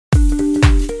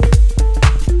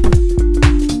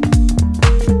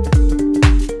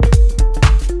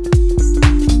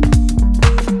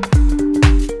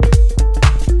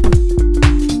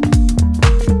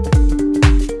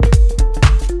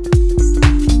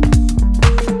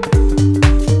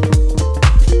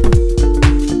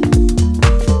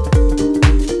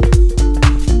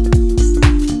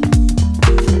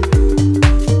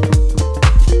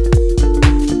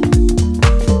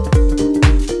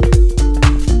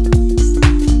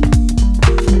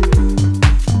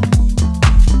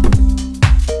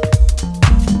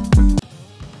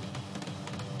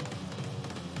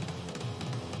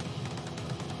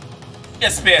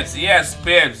Yes, Pips. Yes,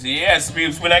 Pips. Yes,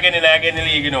 Pips. We're not getting again in the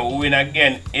league, you know. We're not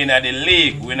getting in the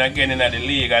league. We're not getting in the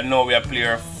league. And now we are playing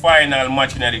our final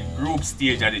match in the group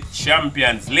stage of the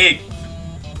Champions League.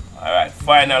 Alright,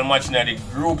 final match in the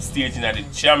group stage in the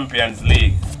Champions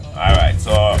League. Alright,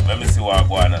 so let me see what I'm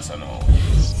going on now.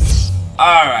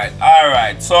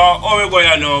 Alright. So how we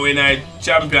going now in the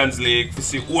Champions League? We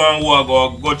see one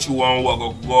who go through, one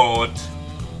who go out.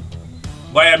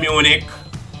 Bayern Munich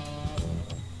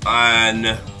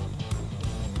and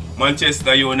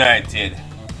Manchester United.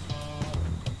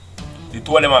 The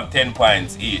two of them have 10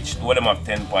 points each.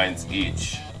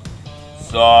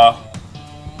 So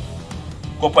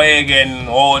Copenhagen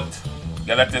out,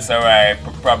 Galatasaray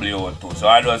probably out too. So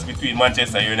I was between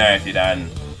Manchester United and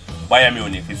Bayern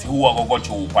Munich. We see who are going to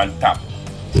go through on top.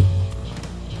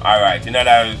 Alright,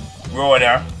 another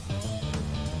rower.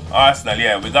 Arsenal,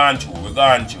 yeah, we're gone through.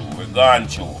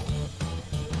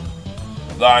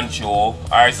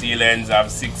 RC Lens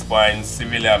have 6 points,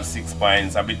 Sevilla have 6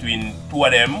 points, and between two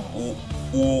of them who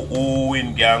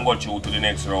win can go through to the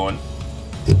next round.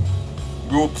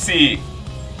 Group C, we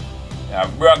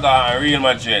have Braga and Real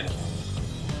Madrid.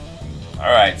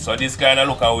 Alright, so this kind of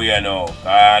look away now.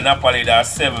 Napoli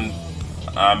has 7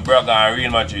 and Braga and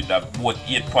Real Madrid have both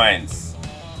 8 points.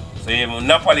 So even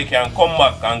Napoli can come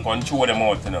back and control them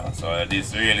out, you know. So this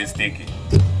is really sticky.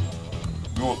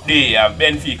 Group D, you have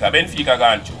Benfica. Benfica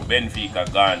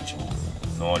gone through.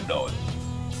 No doubt.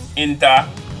 Inter,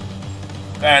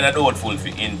 kind of doubtful for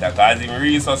Inter. Because even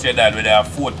Real Sociedad, where they have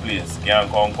 4th place, can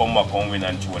come back and win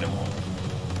and throw them out.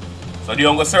 So they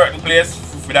don't go certain place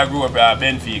for that group,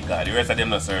 Benfica. The rest of them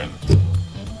not certain.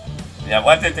 You have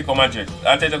Atletico Madrid.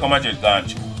 Atletico Madrid gone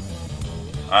through.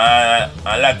 And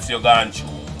Lazio gone through.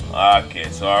 Okay,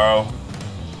 so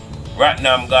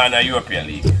Rotterdam gone to European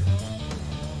League.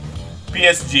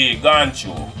 PSG gone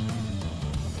through.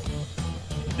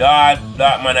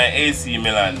 Dortmund and AC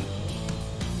Milan.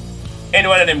 Any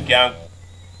one of them can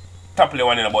topple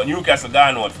one in, but Newcastle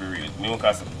gone out for real.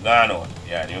 Newcastle gone out.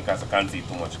 Yeah, Newcastle can't see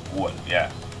too much goal.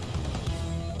 Yeah.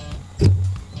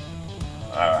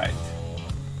 Alright.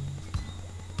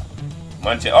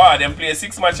 Manchester. Oh, them play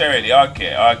 6 matches already.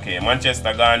 Okay.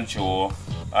 Manchester gone through.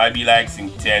 IB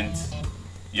Leipzig 10th.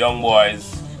 Young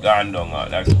Boys gone down.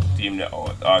 That team they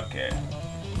out. Okay.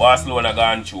 Barcelona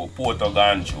gone through. Porto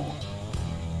gone through.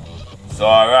 So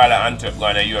rather Antwerp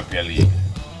gone to European League.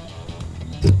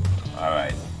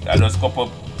 Alright. That was a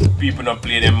couple people not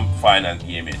play them final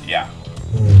game yet. Yeah.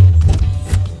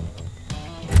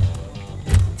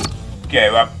 Okay,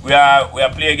 we are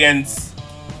playing against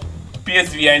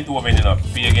PSV Eindhoven, you know.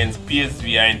 Play against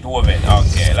PSV Eindhoven.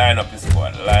 Okay, line up the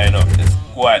squad.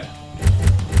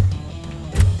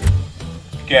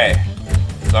 Okay.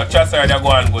 So Chassard they go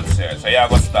on good, sir. So you are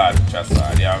going to start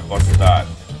Chassard. You are going to start.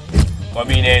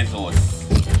 Come in Jesus.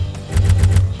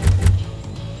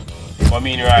 Come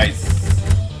in Rice.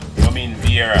 Come in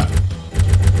Vieira.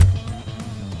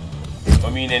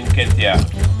 Come in Nketiah.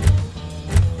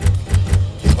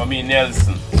 Come in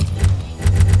Nelson.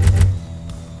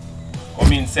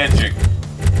 Come in Cedric.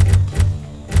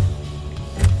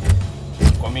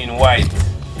 Come in White.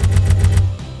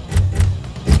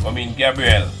 Come in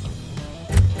Gabriel.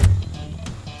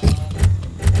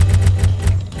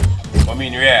 Come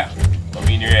in Rare.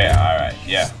 Alright,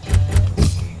 yeah.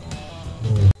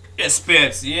 Yes,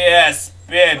 Pips.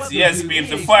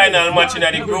 The final match in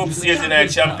the group stage in the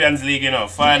Champions League, you know.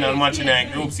 Final match in the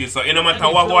group stage. So, no matter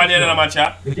what going on in the match,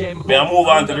 may I move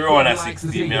on to the round of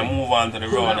 16. Yeah. Move on to the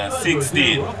round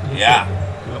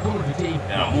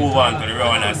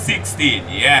of 16.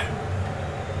 Yeah.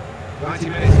 90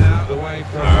 minutes now away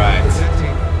from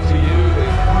presenting to you the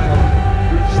final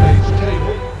group stage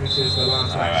table. This is the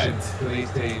last action for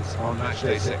these teams on match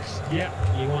day 6. Yeah,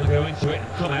 you want to go into it and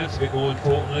come out a bit more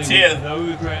importantly. Chill. No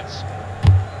regrets.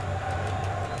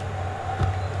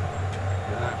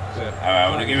 Alright, I'm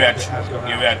going to give you a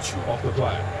chew. Off the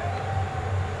player.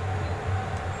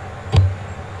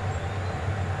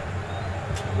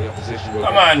 The opposition will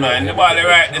come on, man. The ball is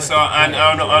right this and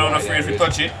I'm not afraid to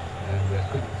touch it. And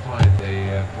couldn't find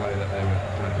the player that they were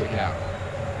trying to pick out.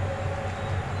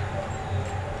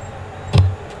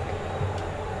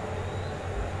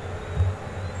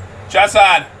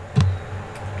 Chassard.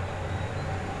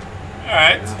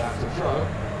 Alright. Now back to throw.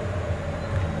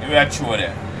 Give me a chew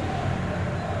there.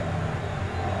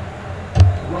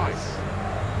 Rice.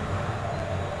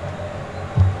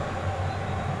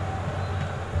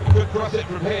 He could cross it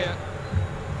from here.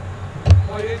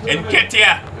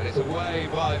 Nketiah. And it's away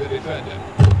by the defender.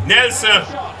 Nelson.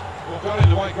 Shot. Well, got in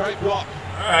the way, great block.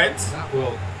 Alright. That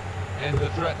will end the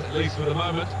threat, at least for the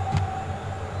moment.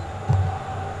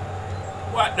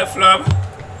 What the flub?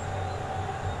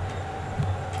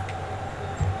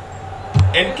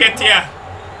 Enketia.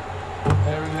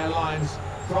 Clearing their lines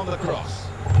from the cross.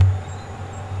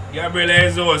 Gabriel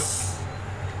Jesus.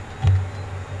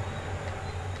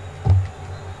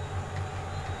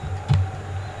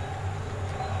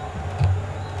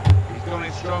 He's gone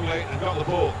in strongly and got the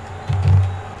ball.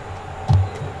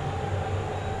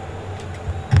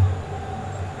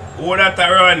 Who that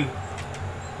a run?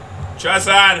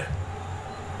 Chazal.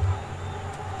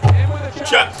 In with a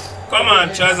chance. Come on,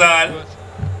 Chazal. But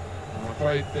I'm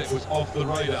afraid it was off the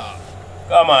radar.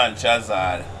 Come on,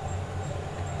 Chazal.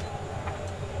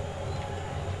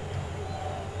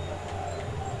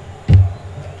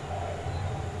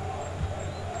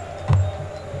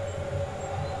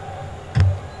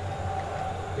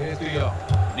 Here's De Jong.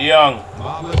 De Jong.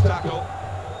 Marvellous tackle.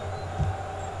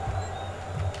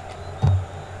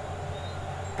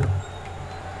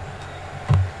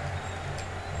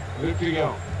 Luke De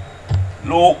Jong.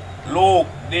 Luke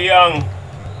De Jong.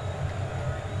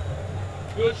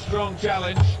 Good strong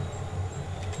challenge.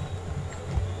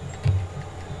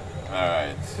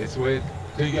 Alright. It's with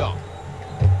De Jong.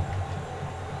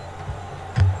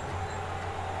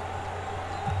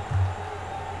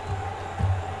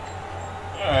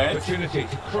 Alright. Opportunity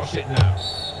to cross it now.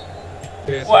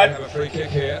 PSV What? have a free kick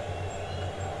here.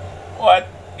 What?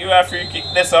 You have free kick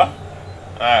this, sir?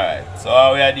 Alright. So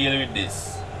how we are dealing with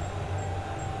this?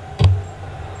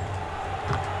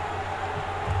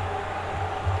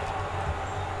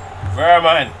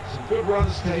 Verman. Some good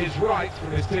runs to his right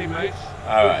from his teammates.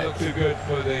 Alright. Not too good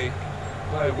for the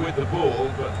player with the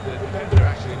ball, but the defender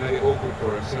actually made it awkward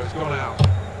for him, so it's gone out.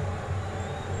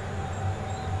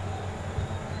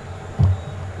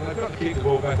 Well, they've got to keep the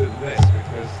ball better than this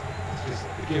because it's just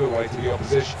a giveaway to the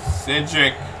opposition.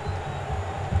 Cedric.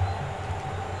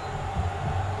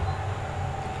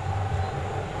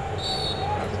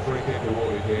 That's a free kick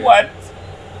awarded here. What?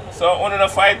 So one of the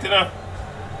fight, you know?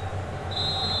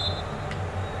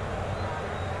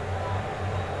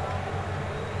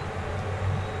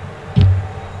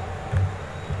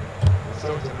 I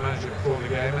spoke to the manager before the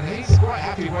game, and he's quite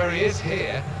happy where he is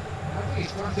here. I think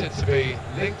he's flattered to be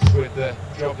linked with the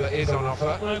job that is on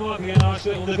offer. Well, it might be a nice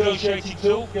little negotiating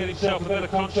tool, get himself a better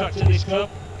contract in this club.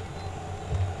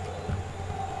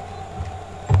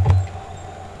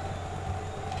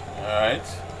 Alright.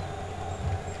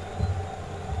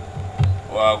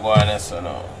 Well, go on this one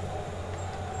now.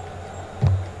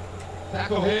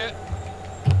 Tackle here.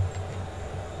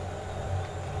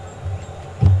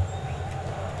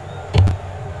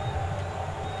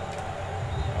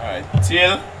 Alright,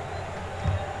 Till.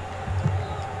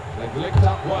 They've linked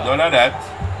up well. None of that.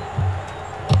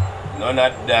 None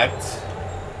of that.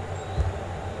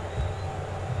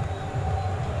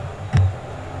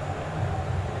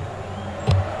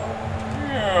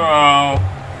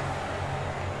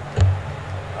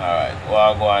 Alright,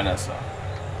 well, go on this one.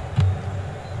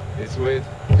 It's with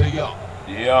De Jong.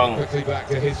 De Jong. Quickly back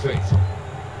to his feet.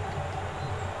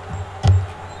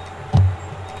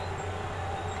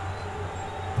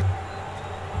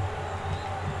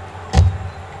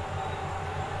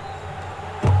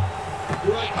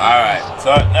 Alright,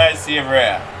 so nice save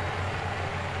here.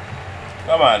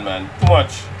 Come on, man. Too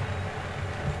much.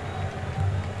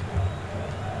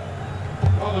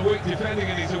 On the weak defending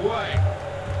and he's away.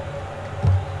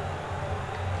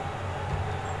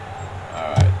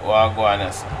 Alright, well, go on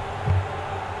this one.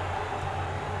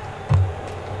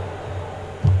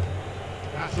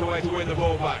 That's the way to win the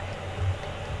ball back.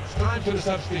 It's time for the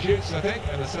substitutes, I think,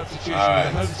 and the substitution Alright.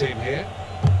 of the home team here.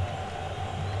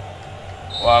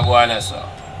 Well, go on this one.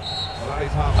 Well, that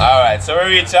is half. Alright, so we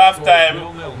reach half time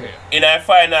 0-0 here. in our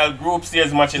final group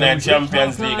stage match in our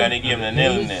Champions League, and the game the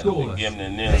 0-0. The game the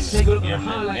 0-0. Let's take a look The at the game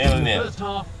the highlights of the 0-0. first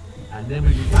half, and then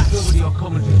we'll be back over to your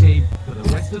commentary team for the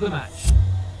rest of the match.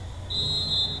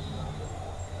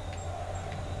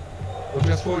 Well,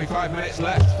 just 45 minutes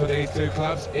left for these two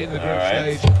clubs in the group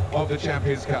Alright. stage of the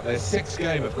Champions Cup. There's 6th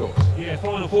game, of course. Yeah,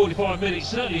 final 45 minutes.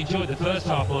 Certainly enjoyed the first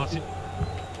half, Martin.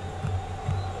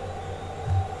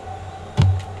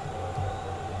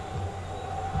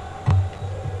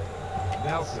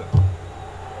 Nelson.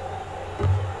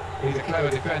 He's a clever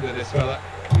defender, this fella.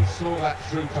 He saw that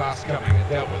through pass coming and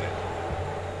dealt with it.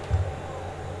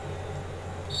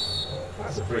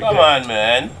 That's a free Come kick. on,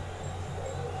 man.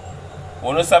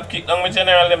 Wanna stop kick down with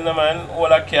general them, no, man. All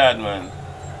a card, man.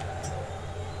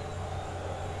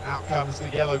 Out comes the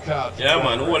yellow card. Yeah,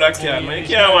 man. All a card, man. You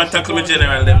can't want to tackle with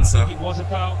general them, so. It was a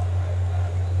foul.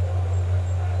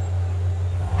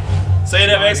 So you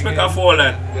never expect a fall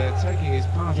then? And, taking his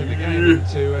part in the game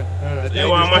to You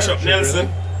want to mash up Nelson?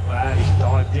 Well, he's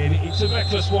dived in. It's a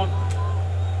reckless one.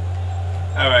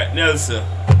 Alright, Nelson.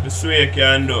 This way you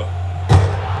can do.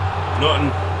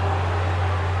 Nothing.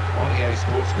 On EA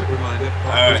Sports, quick reminder.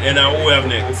 Alright, and now who we have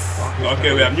next?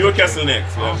 Okay, we have Newcastle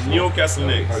next. We have Newcastle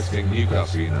next. Hosting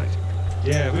Newcastle United.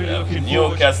 Yeah, really Yeah, looking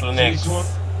Newcastle forward to next. this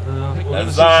one. I think we're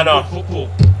gonna see Lozano. some good football.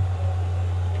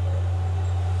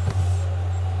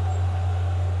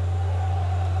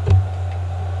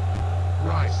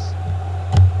 Rice.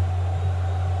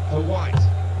 For White.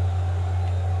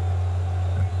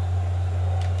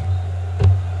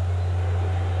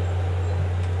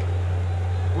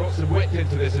 Brought some width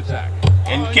into this attack.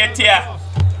 Nketiah.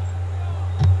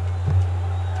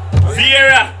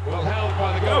 Vieira. Well held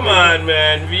by the Come goalkeeper. on,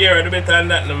 man. Vieira, the better than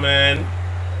that, no, man.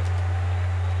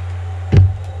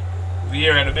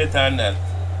 Vieira, the better than that.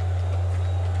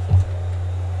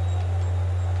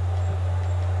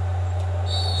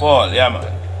 Fall, yeah, man.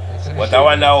 It's an But issue I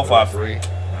wonder how for far. the referee.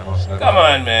 Ramos Navarro. Come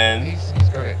on, man. He's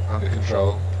got it under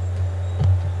control.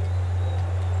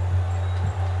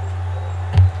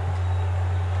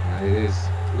 And it is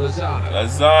Lozano.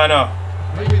 Lozano.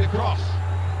 Maybe the cross.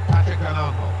 Patrick Van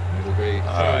Arnold. It'll be thrown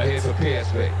Alright. here for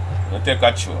PSV. No take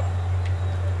a show.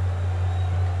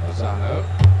 Lozano.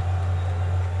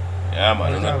 Yeah,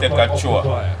 man. No Lozano take off a the show.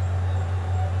 player.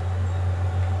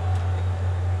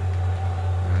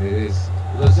 And it is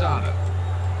Lozano.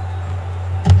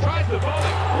 Tries the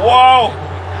volley. Wow.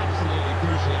 Absolutely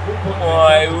crucial. At one point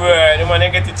My word. The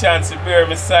man get the chance to bear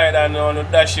my side and no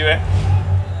dash you. Alright.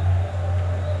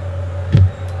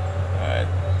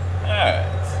 Alright.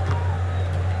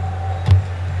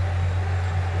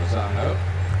 Lozano.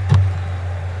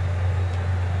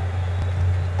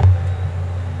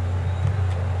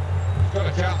 He's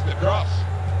got a chance to cross.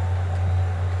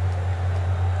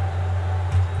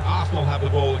 Arsenal have the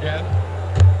ball again.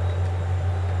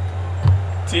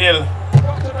 Till.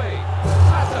 Got to be.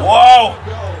 That's a Wow.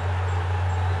 goal.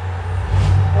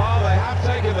 Oh, they have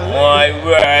taken the lead. My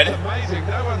word. It's amazing.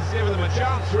 No one's given them a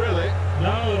chance, really.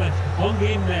 No, they've hung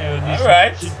in there, and All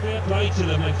right. fair play to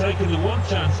them. They've taken the one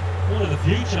chance, one of the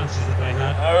few chances that they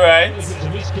had. Alright. If it's a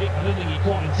miss kick, I don't think he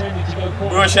quite intended to go quite.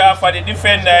 Brush off for the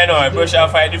defender, you know. Brush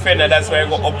off for the defender, that's why I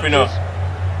go up, you know.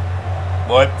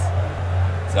 But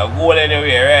it's a goal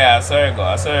anyway, right? I saw it go,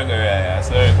 right? I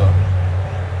saw it go.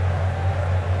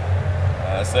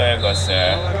 I saw it go,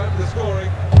 sir. Well, they've opened the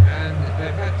scoring, and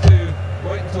they've had to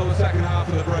wait until the second half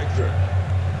for the breakthrough.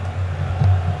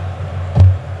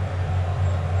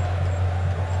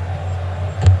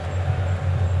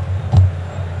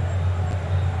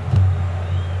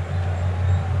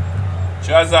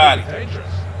 Shazad. Dangerous.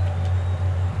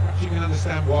 Perhaps you can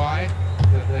understand why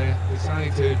that they're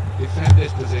deciding to defend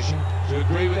this position. Do you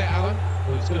agree with it, Alan?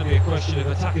 Well, it's going to be a question of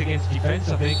attack against defence,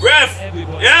 I think. Ref!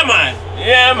 Everybody- Yeah, man.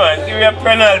 Yeah, man. Give me a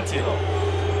penalty.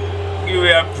 Give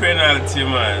me a penalty,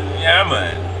 man. Yeah,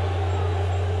 man.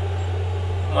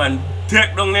 Man,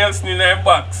 take down Nelson in their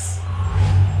box. Is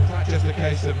that just a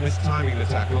case of mistiming the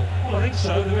tackle? Well, I think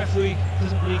so. The referee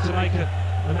doesn't need to make a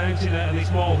mountain out of this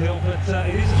molehill, but it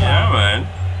is a Yeah, foul. man.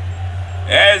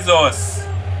 Jesus.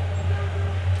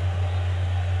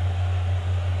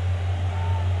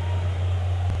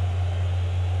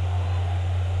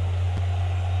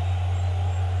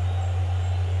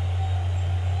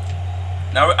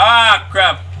 Now,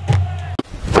 crap.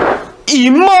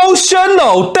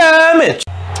 Emotional damage.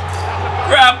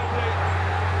 Crap.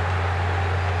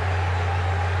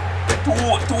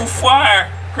 Too far.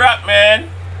 Crap, man.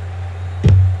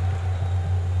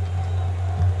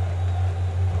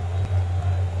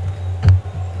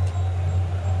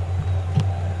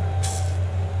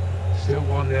 Still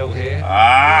 1-0 here.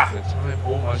 Ah. The time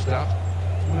almost up.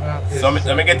 What about this? So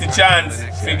let me get the chance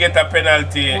to get a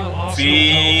penalty. Well,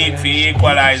 Arsenal Fi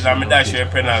equalize and me dash you a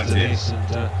penalty. This and,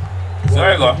 So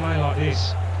there you go. if they play like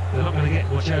this, they're not going to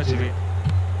get much out of it.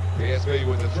 PSV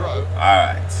with the throw.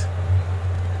 Alright.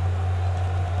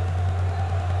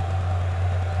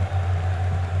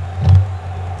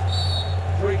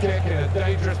 Free kick in a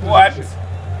dangerous What? position.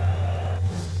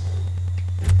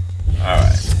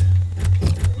 Alright.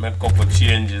 Make a couple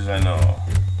changes and now.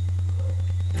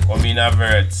 Come in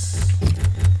Havertz.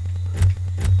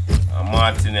 And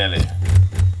Martinelli.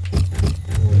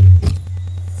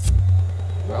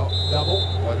 Well, double.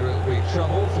 Whether it'll be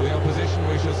trouble for the opposition,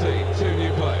 we shall see. Two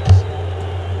new players.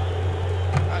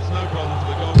 That's no problem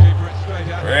for the goalkeeper. It's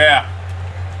straight out. Yeah.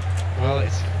 Well,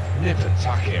 it's nip and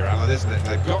tuck here, Alan, isn't it?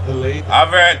 They've got the lead.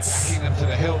 Havertz. Backing them to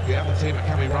the hilt. The other team are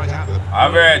coming right at them.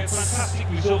 Havertz. Fantastic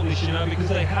result this, you know, because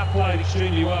they have played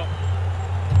extremely well.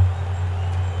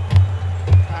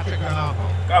 Patrick Van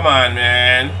Arnold. Come on,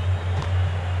 man.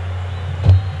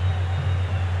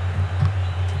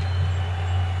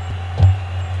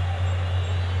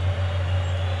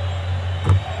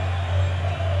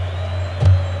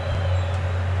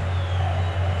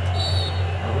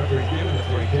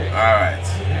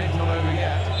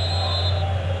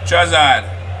 Trossard.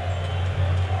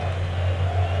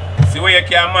 See where you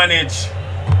can manage.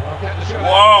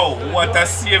 Wow, what a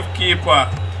save keeper.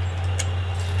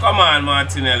 Come on,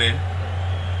 Martinelli.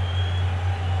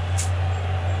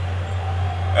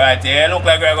 Right, yeah, look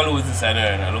like we're going to lose this one.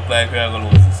 Look like we're going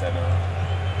to lose this one.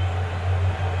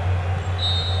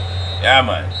 Yeah,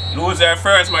 man. Lose our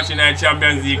first match in our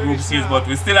Champions League group stage, but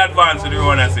we still advance to the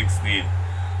round of 16.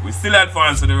 We still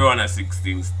advance to the round of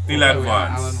 16. Still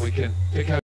advance. Alan, we can pick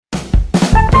up